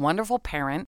was a wonderful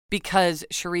parent because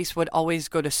Charisse would always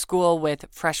go to school with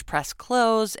fresh pressed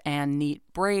clothes and neat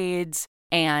braids,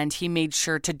 and he made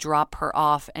sure to drop her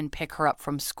off and pick her up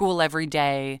from school every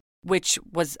day, which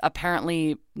was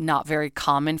apparently not very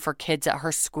common for kids at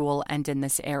her school and in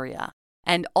this area.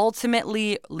 And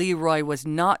ultimately, Leroy was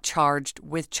not charged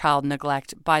with child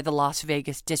neglect by the Las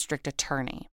Vegas district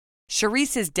attorney.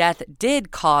 Charisse's death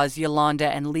did cause Yolanda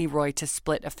and Leroy to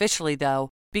split officially, though,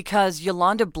 because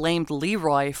Yolanda blamed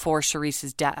Leroy for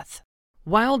Charisse's death.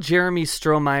 While Jeremy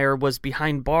Strohmeyer was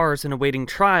behind bars and awaiting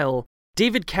trial,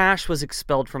 David Cash was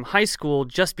expelled from high school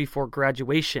just before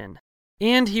graduation,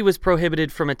 and he was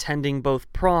prohibited from attending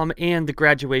both prom and the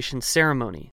graduation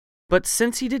ceremony. But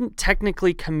since he didn't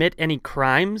technically commit any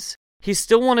crimes, he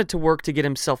still wanted to work to get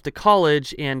himself to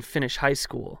college and finish high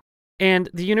school. And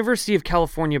the University of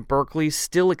California, Berkeley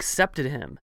still accepted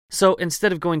him. So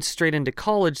instead of going straight into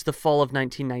college the fall of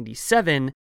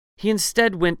 1997, he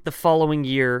instead went the following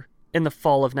year in the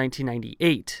fall of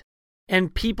 1998.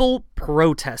 And people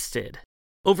protested.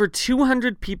 Over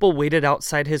 200 people waited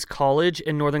outside his college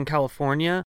in Northern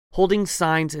California, holding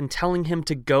signs and telling him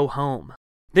to go home.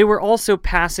 They were also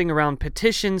passing around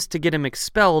petitions to get him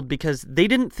expelled because they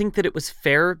didn't think that it was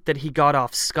fair that he got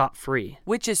off scot-free.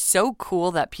 Which is so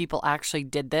cool that people actually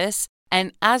did this.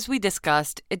 And as we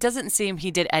discussed, it doesn't seem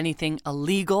he did anything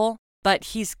illegal, but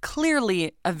he's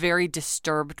clearly a very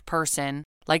disturbed person.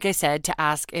 Like I said, to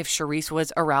ask if Charisse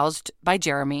was aroused by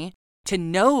Jeremy, to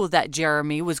know that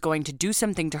Jeremy was going to do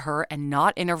something to her and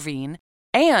not intervene,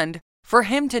 and for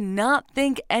him to not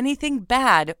think anything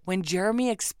bad when Jeremy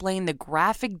explained the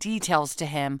graphic details to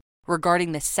him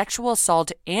regarding the sexual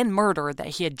assault and murder that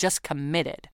he had just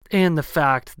committed. And the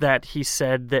fact that he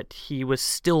said that he was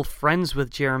still friends with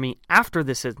Jeremy after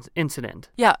this incident.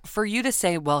 Yeah, for you to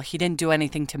say, well, he didn't do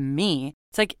anything to me.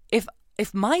 It's like, if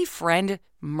my friend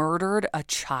murdered a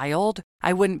child,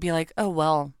 I wouldn't be like, oh,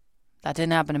 well, that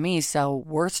didn't happen to me, so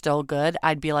we're still good.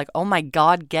 I'd be like, oh my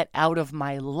God, get out of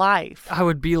my life. I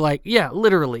would be like, yeah,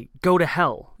 literally, go to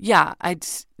hell. Yeah,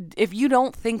 if you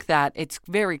don't think that, it's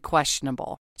very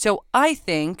questionable. So I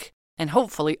think, and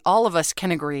hopefully all of us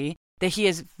can agree, that he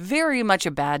is very much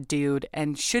a bad dude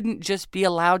and shouldn't just be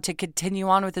allowed to continue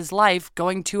on with his life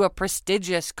going to a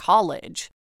prestigious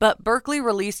college. But Berkeley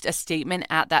released a statement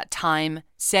at that time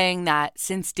saying that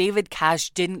since David Cash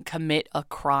didn't commit a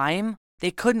crime,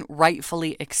 they couldn't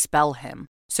rightfully expel him,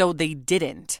 so they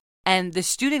didn't. And the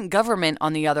student government,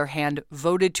 on the other hand,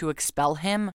 voted to expel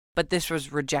him, but this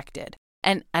was rejected.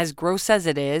 And as gross as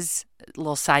it is, a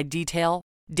little side detail,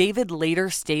 David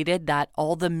later stated that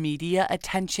all the media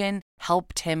attention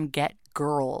helped him get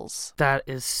girls. That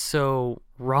is so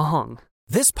wrong.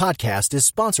 This podcast is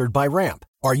sponsored by Ramp.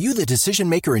 Are you the decision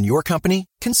maker in your company?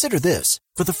 Consider this.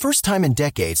 For the first time in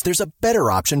decades, there's a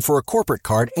better option for a corporate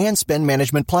card and spend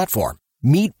management platform.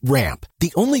 Meet Ramp,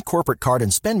 the only corporate card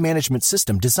and spend management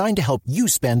system designed to help you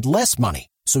spend less money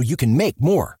so you can make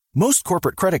more. Most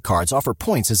corporate credit cards offer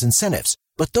points as incentives,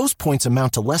 but those points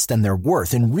amount to less than their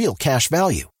worth in real cash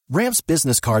value. Ramp's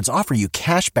business cards offer you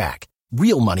cash back,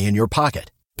 real money in your pocket.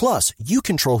 Plus, you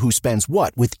control who spends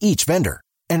what with each vendor.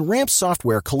 And Ramp's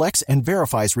software collects and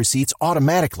verifies receipts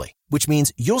automatically, which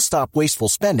means you'll stop wasteful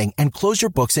spending and close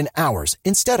your books in hours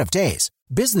instead of days.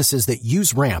 Businesses that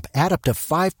use Ramp add up to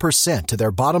 5% to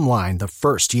their bottom line the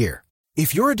first year.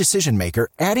 If you're a decision maker,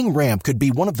 adding Ramp could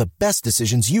be one of the best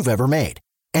decisions you've ever made.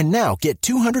 And now get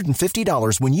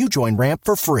 $250 when you join Ramp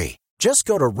for free. Just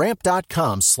go to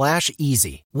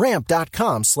ramp.com/easy.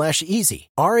 Ramp.com/easy.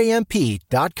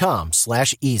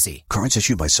 RAMP.com/easy. Cards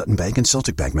issued by Sutton Bank and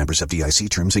Celtic Bank, members FDIC.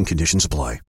 Terms and conditions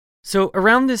apply. So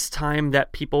around this time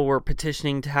that people were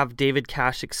petitioning to have David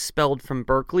Cash expelled from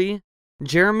Berkeley,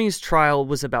 Jeremy's trial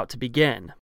was about to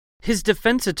begin. His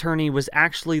defense attorney was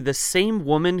actually the same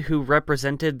woman who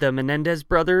represented the Menendez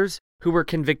brothers, who were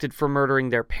convicted for murdering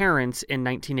their parents in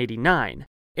 1989,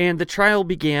 and the trial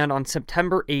began on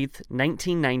September 8,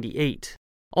 1998.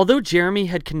 Although Jeremy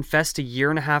had confessed a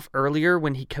year and a half earlier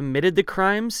when he committed the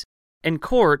crimes, in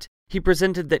court, he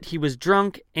presented that he was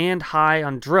drunk and high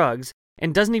on drugs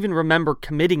and doesn't even remember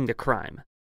committing the crime.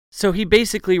 So he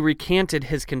basically recanted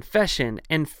his confession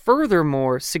and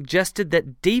furthermore suggested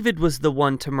that David was the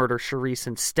one to murder Charisse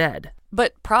instead.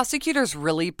 But prosecutors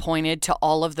really pointed to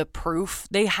all of the proof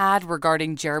they had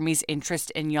regarding Jeremy's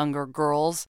interest in younger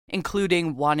girls,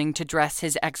 including wanting to dress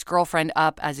his ex-girlfriend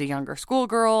up as a younger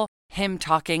schoolgirl, him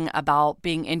talking about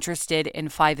being interested in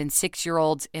 5- and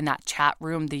 6-year-olds in that chat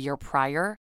room the year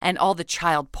prior, and all the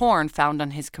child porn found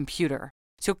on his computer.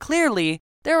 So clearly,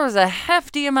 there was a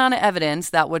hefty amount of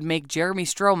evidence that would make Jeremy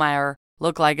Strohmeyer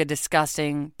look like a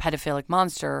disgusting pedophilic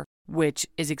monster, which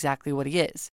is exactly what he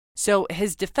is. So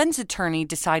his defense attorney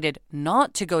decided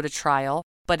not to go to trial,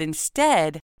 but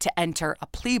instead to enter a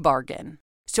plea bargain.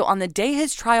 So on the day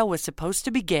his trial was supposed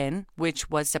to begin, which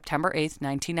was September 8th,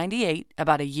 1998,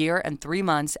 about a year and 3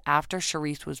 months after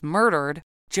Charisse was murdered,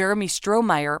 Jeremy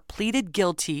Strohmeyer pleaded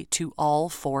guilty to all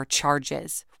 4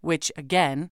 charges, which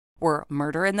again were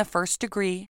murder in the first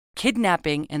degree,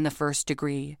 kidnapping in the first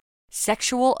degree,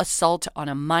 sexual assault on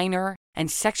a minor, and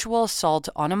sexual assault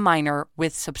on a minor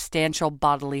with substantial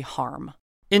bodily harm.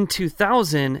 In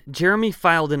 2000, Jeremy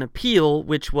filed an appeal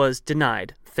which was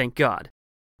denied, thank God.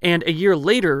 And a year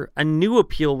later, a new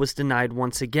appeal was denied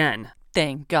once again.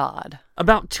 Thank God.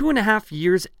 About 2.5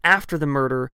 years after the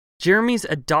murder, Jeremy's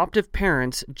adoptive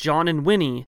parents, John and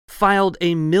Winnie, filed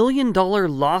a $1 million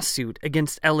lawsuit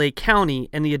against LA County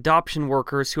and the adoption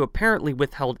workers who apparently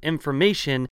withheld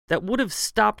information that would have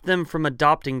stopped them from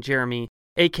adopting Jeremy,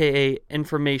 aka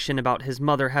information about his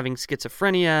mother having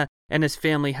schizophrenia and his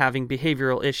family having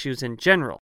behavioral issues in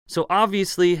general. So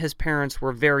obviously his parents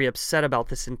were very upset about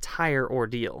this entire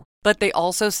ordeal. But they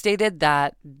also stated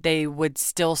that they would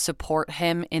still support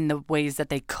him in the ways that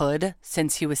they could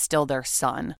since he was still their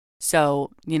son. So,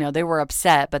 they were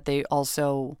upset, but they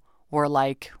also were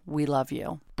like, we love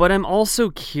you. But I'm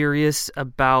also curious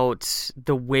about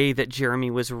the way that Jeremy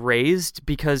was raised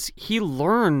because he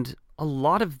learned a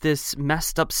lot of this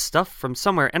messed up stuff from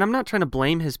somewhere. And I'm not trying to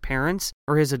blame his parents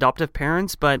or his adoptive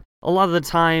parents, but a lot of the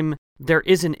time there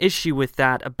is an issue with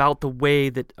that about the way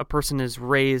that a person is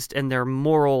raised and their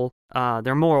moral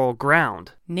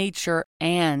ground. Nature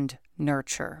and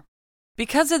nurture.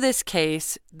 Because of this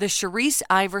case, the Charisse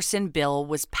Iverson bill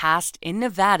was passed in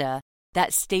Nevada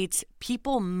that states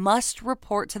people must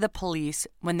report to the police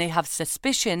when they have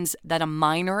suspicions that a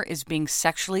minor is being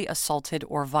sexually assaulted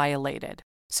or violated.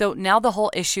 So now the whole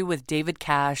issue with David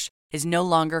Cash is no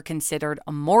longer considered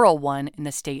a moral one in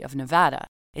the state of Nevada.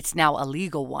 It's now a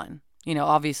legal one.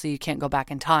 Obviously you can't go back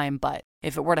in time, but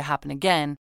if it were to happen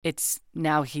again, it's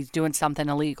now he's doing something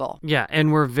illegal. Yeah,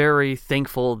 and we're very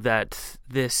thankful that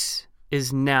this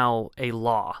is now a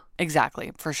law.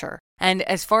 Exactly, for sure. And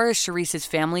as far as Charisse's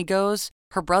family goes,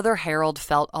 her brother Harold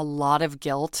felt a lot of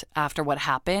guilt after what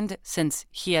happened since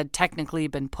he had technically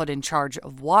been put in charge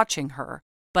of watching her.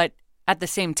 But at the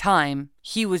same time,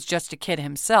 he was just a kid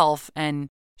himself and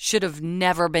should have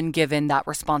never been given that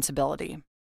responsibility.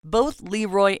 Both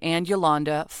Leroy and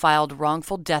Yolanda filed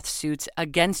wrongful death suits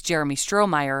against Jeremy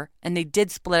Strohmeyer, and they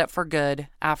did split up for good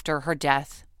after her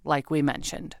death, like we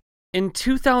mentioned. In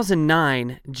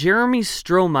 2009, Jeremy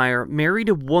Strohmeyer married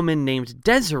a woman named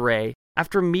Desiree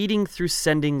after meeting through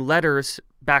sending letters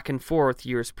back and forth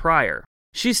years prior.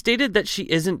 She stated that she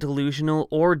isn't delusional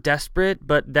or desperate,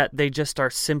 but that they just are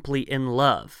simply in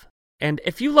love. And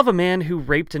if you love a man who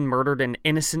raped and murdered an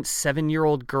innocent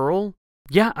 7-year-old girl,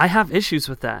 yeah, I have issues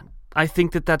with that. I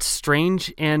think that that's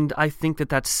strange, and I think that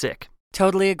that's sick.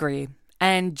 Totally agree.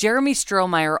 And Jeremy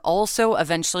Strohmeyer also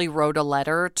eventually wrote a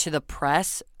letter to the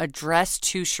press addressed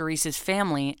to Charisse's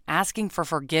family asking for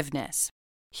forgiveness.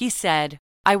 He said,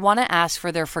 I want to ask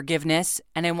for their forgiveness,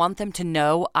 and I want them to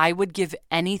know I would give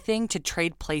anything to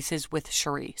trade places with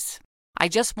Charisse. I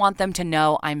just want them to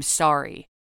know I'm sorry,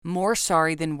 more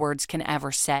sorry than words can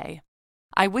ever say.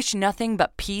 I wish nothing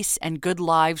but peace and good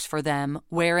lives for them,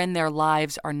 wherein their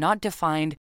lives are not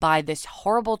defined by this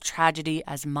horrible tragedy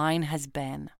as mine has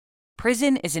been.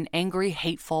 Prison is an angry,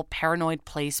 hateful, paranoid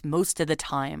place most of the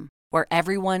time, where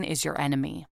everyone is your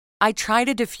enemy. I try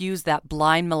to diffuse that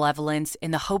blind malevolence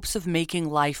in the hopes of making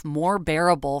life more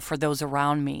bearable for those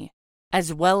around me,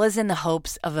 as well as in the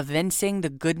hopes of evincing the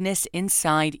goodness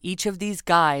inside each of these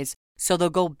guys so they'll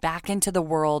go back into the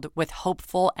world with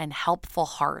hopeful and helpful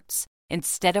hearts,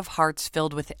 instead of hearts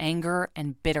filled with anger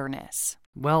and bitterness.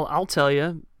 Well, I'll tell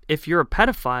you, if you're a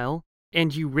pedophile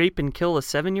and you rape and kill a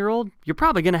 7-year-old, you're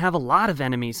probably going to have a lot of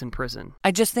enemies in prison.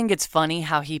 I just think it's funny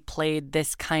how he played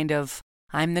this kind of,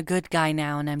 I'm the good guy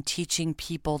now and I'm teaching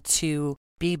people to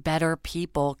be better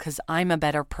people because I'm a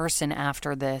better person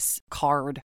after this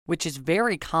card, which is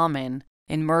very common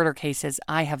in murder cases,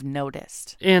 I have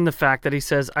noticed. And the fact that he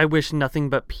says, I wish nothing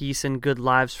but peace and good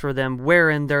lives for them,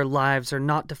 wherein their lives are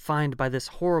not defined by this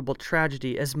horrible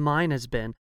tragedy as mine has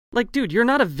been. Like, dude, you're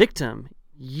not a victim.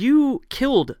 You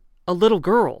killed a little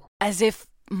girl. As if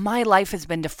my life has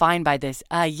been defined by this.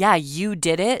 Yeah, you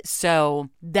did it, so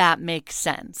that makes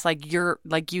sense.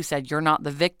 Like you said, you're not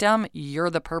the victim, you're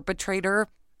the perpetrator.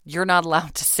 You're not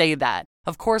allowed to say that.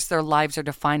 Of course their lives are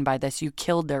defined by this. You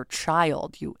killed their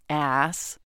child, you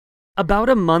ass. About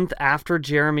a month after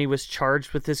Jeremy was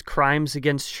charged with his crimes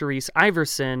against Sharice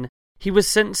Iverson, he was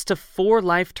sentenced to 4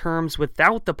 life terms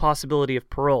without the possibility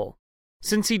of parole.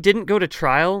 Since he didn't go to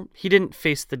trial, he didn't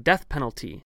face the death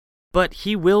penalty. But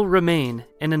he will remain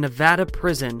in a Nevada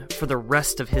prison for the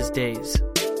rest of his days.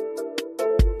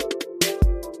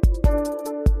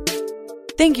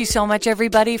 Thank you so much,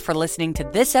 everybody, for listening to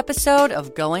this episode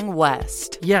of Going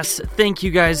West. Yes, thank you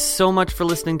guys so much for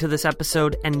listening to this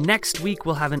episode, and next week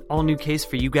we'll have an all-new case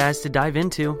for you guys to dive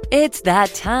into. It's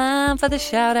that time for the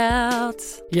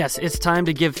shout-outs. Yes, it's time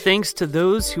to give thanks to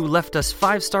those who left us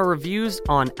 5-star reviews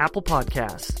on Apple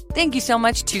Podcasts. Thank you so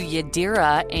much to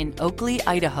Yadira in Oakley,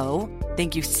 Idaho.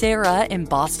 Thank you, Sarah in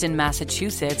Boston,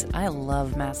 Massachusetts. I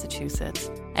love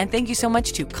Massachusetts. And thank you so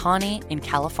much to Connie in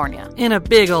California. And a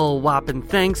big ol' whopping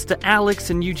thanks to Alex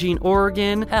in Eugene,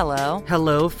 Oregon. Hello.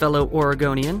 Hello, fellow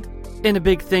Oregonian. And a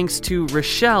big thanks to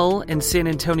Rochelle in San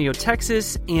Antonio,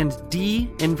 Texas, and Dee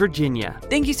in Virginia.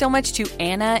 Thank you so much to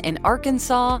Anna in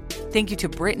Arkansas. Thank you to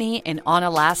Brittany in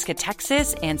Onalaska,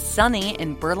 Texas, and Sunny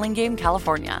in Burlingame,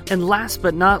 California. And last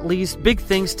but not least, big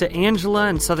thanks to Angela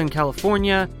in Southern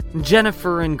California,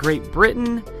 Jennifer in Great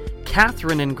Britain,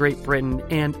 Catherine in Great Britain,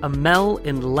 and Amel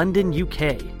in London,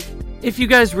 UK. If you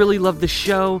guys really love the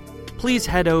show, please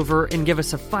head over and give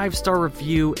us a 5-star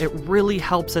review. It really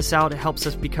helps us out. It helps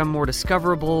us become more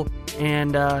discoverable.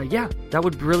 And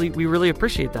we really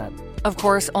appreciate that. Of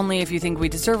course, only if you think we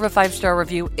deserve a 5-star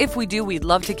review. If we do, we'd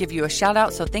love to give you a shout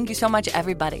out. So thank you so much,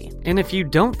 everybody. And if you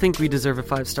don't think we deserve a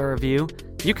 5-star review,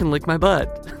 you can lick my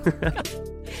butt.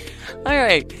 All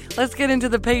right, let's get into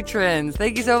the patrons.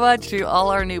 Thank you so much to all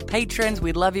our new patrons.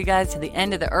 We love you guys to the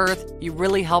end of the earth. You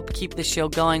really help keep the show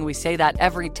going. We say that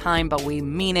every time, but we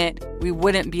mean it. We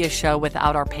wouldn't be a show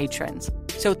without our patrons.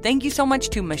 So thank you so much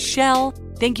to Michelle.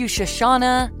 Thank you,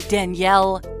 Shoshana,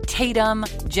 Danielle, Tatum,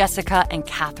 Jessica, and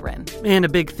Catherine. And a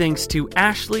big thanks to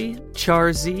Ashley,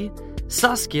 Charzy,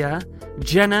 Saskia,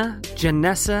 Jenna,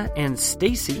 Janessa, and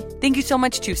Stacy. Thank you so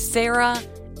much to Sarah,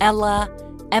 Ella,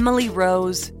 Emily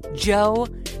Rose, Joe,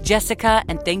 Jessica,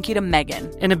 and thank you to Megan.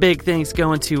 And a big thanks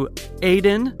going to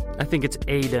Aiden. I think it's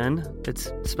Aiden. It's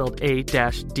spelled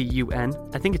A-D-U-N.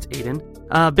 I think it's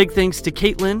Aiden. Big thanks to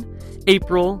Caitlin,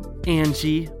 April,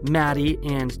 Angie, Maddie,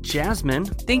 and Jasmine.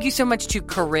 Thank you so much to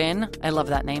Corinne. I love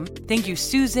that name. Thank you,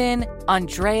 Susan,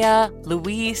 Andrea,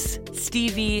 Luis,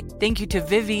 Stevie. Thank you to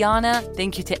Viviana.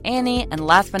 Thank you to Annie. And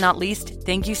last but not least,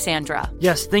 thank you, Sandra.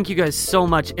 Yes, thank you guys so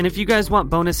much. And if you guys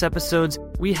want bonus episodes,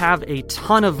 we have a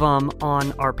ton of them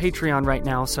on our Patreon right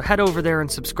now. So head over there and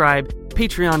subscribe.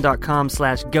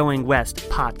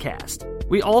 Patreon.com/GoingWestPodcast.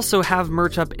 We also have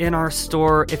merch up in our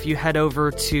store. If you head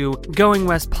over to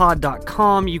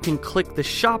GoingWestPod.com, you can click the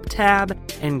shop tab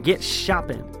and get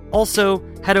shopping. Also,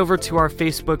 head over to our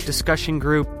Facebook discussion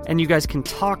group, and you guys can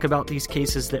talk about these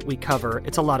cases that we cover.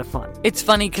 It's a lot of fun. It's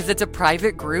funny because it's a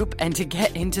private group, and to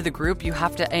get into the group, you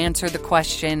have to answer the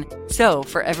question, so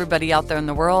for everybody out there in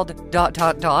the world, ...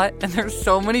 And there's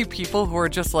so many people who are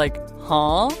just like,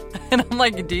 huh? And I'm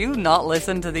like, do you not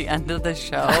listen to the end of the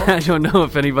show? I don't know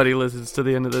if anybody listens to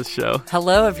the end of this show.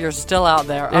 Hello, if you're still out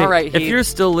there. Hey, all right, Heath. If you're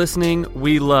still listening,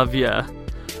 we love ya.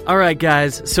 All right,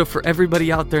 guys. So for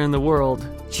everybody out there in the world,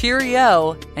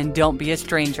 cheerio, and don't be a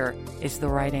stranger is the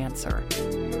right answer.